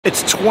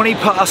It's 20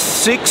 past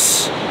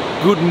 6.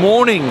 Good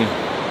morning.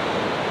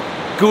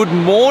 Good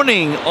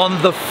morning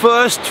on the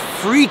first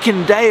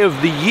freaking day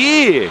of the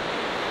year.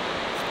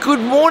 Good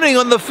morning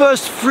on the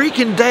first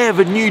freaking day of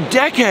a new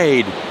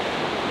decade.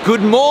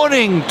 Good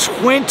morning,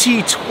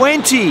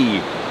 2020.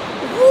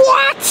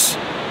 What?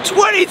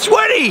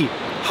 2020?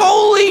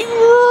 Holy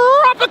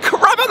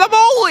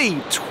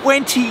rubber-moly!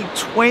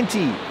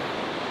 2020.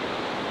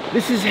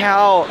 This is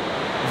how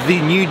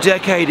the new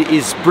decade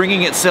is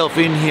bringing itself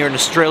in here in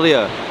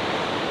Australia.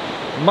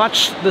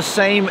 Much the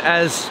same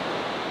as,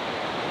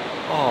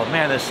 oh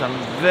man, there's some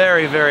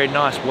very, very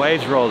nice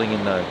waves rolling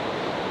in though.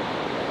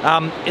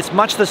 It's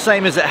much the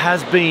same as it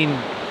has been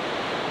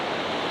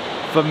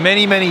for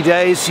many, many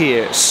days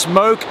here.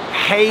 Smoke,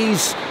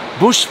 haze,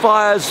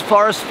 bushfires,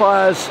 forest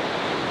fires,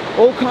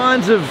 all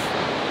kinds of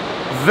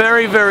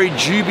very, very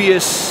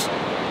dubious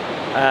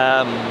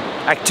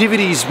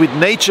activities with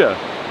nature.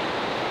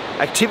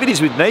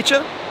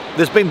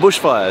 There's been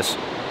bushfires.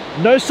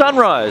 No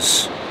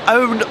sunrise.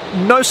 Oh,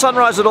 no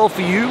sunrise at all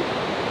for you.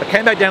 I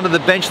came back down to the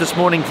bench this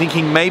morning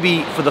thinking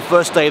maybe for the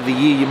first day of the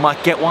year you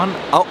might get one.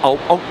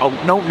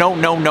 No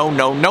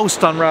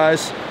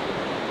sunrise.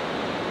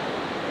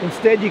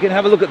 Instead you can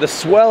have a look at the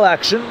swell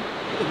action.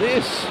 Look at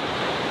this.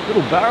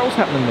 Little barrels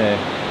happening there.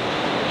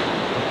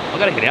 I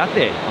gotta get out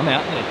there. I'm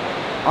out there.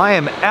 I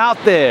am out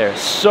there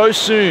so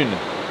soon.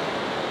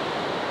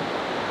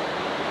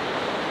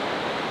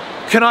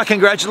 Can I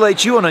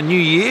congratulate you on a new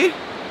year?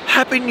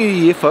 Happy New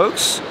Year,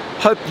 folks.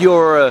 Hope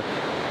you're,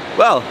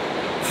 well,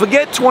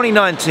 forget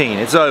 2019,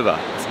 it's over,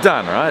 it's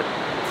done, right?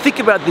 Think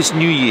about this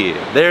new year.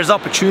 There's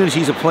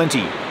opportunities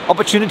aplenty,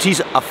 opportunities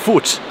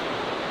afoot.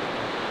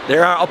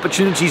 There are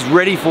opportunities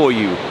ready for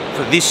you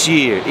for this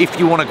year if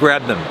you want to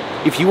grab them.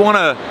 If you want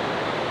to,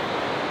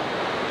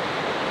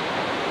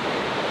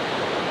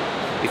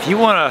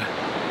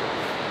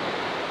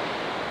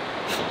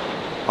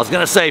 I was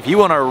going to say, if you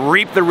want to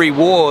reap the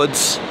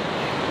rewards,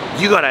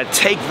 you gotta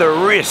take the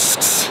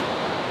risks.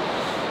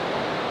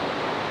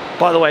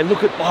 By the way,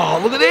 look at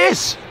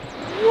this!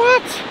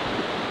 What?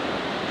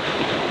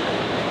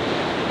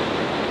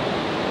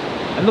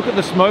 And look at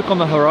the smoke on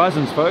the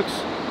horizons,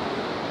 folks.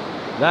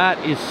 That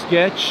is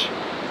sketch.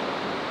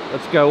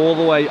 Let's go all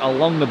the way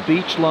along the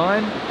beach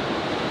line.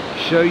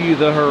 Show you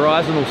the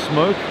horizontal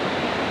smoke.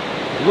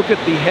 Look at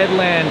the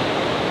headland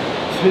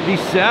to the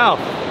south,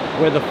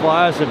 where the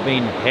fires have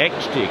been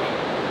hectic.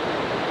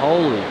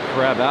 Holy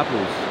crab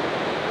apples.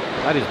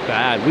 That is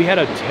bad. We had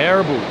a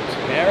terrible,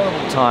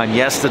 terrible time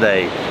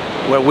yesterday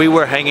where we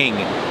were hanging.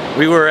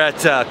 We were at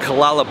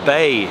Culburra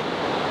Bay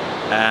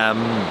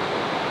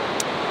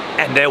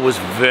and there was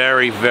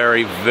very,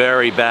 very,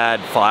 very bad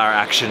fire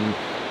action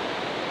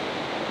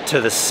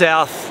to the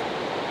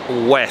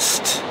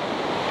southwest.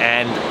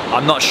 And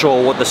I'm not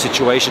sure what the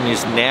situation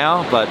is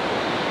now, but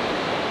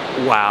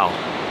wow,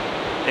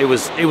 it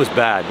was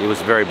bad. It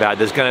was very bad.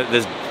 There's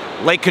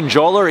Lake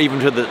Conjola, even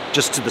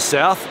just to the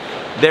south.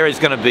 There has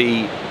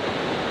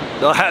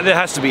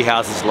to be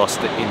houses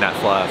lost in that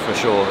fire for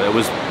sure.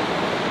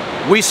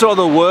 We saw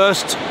the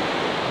worst,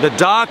 the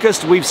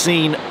darkest we've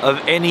seen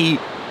of any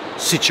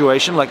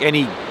situation, like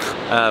any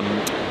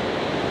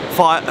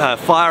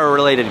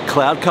fire-related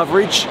cloud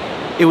coverage.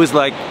 It was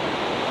like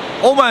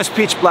almost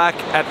pitch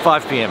black at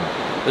 5 p.m.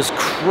 It was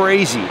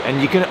crazy,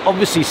 and you can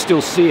obviously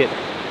still see it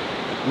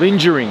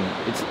lingering.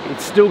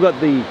 It's still got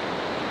the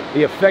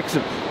effects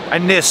of,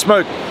 and there's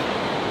smoke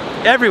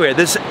everywhere.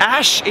 There's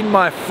ash in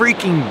my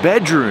freaking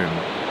bedroom.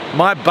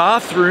 My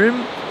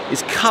bathroom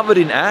is covered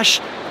in ash.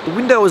 The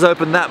window is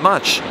open that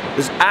much.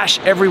 There's ash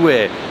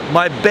everywhere.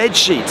 My bed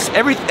sheets,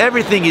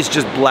 everything is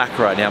just black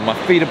right now. My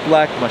feet are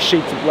black, my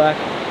sheets are black.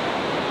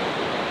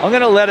 I'm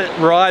gonna let it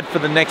ride for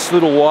the next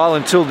little while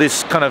until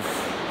this kind of,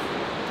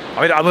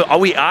 I mean, are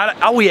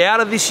we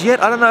out of this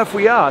yet? I don't know if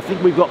we are. I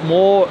think we've got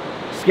more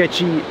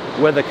sketchy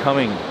weather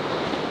coming.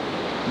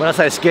 When I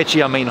say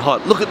sketchy, I mean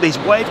hot. Look at these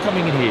waves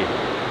coming in here.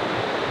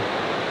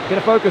 Get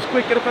a focus,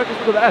 quick, get a focus,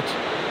 look at that.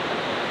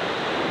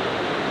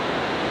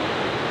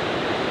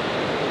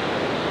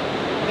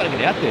 I gotta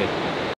get out there.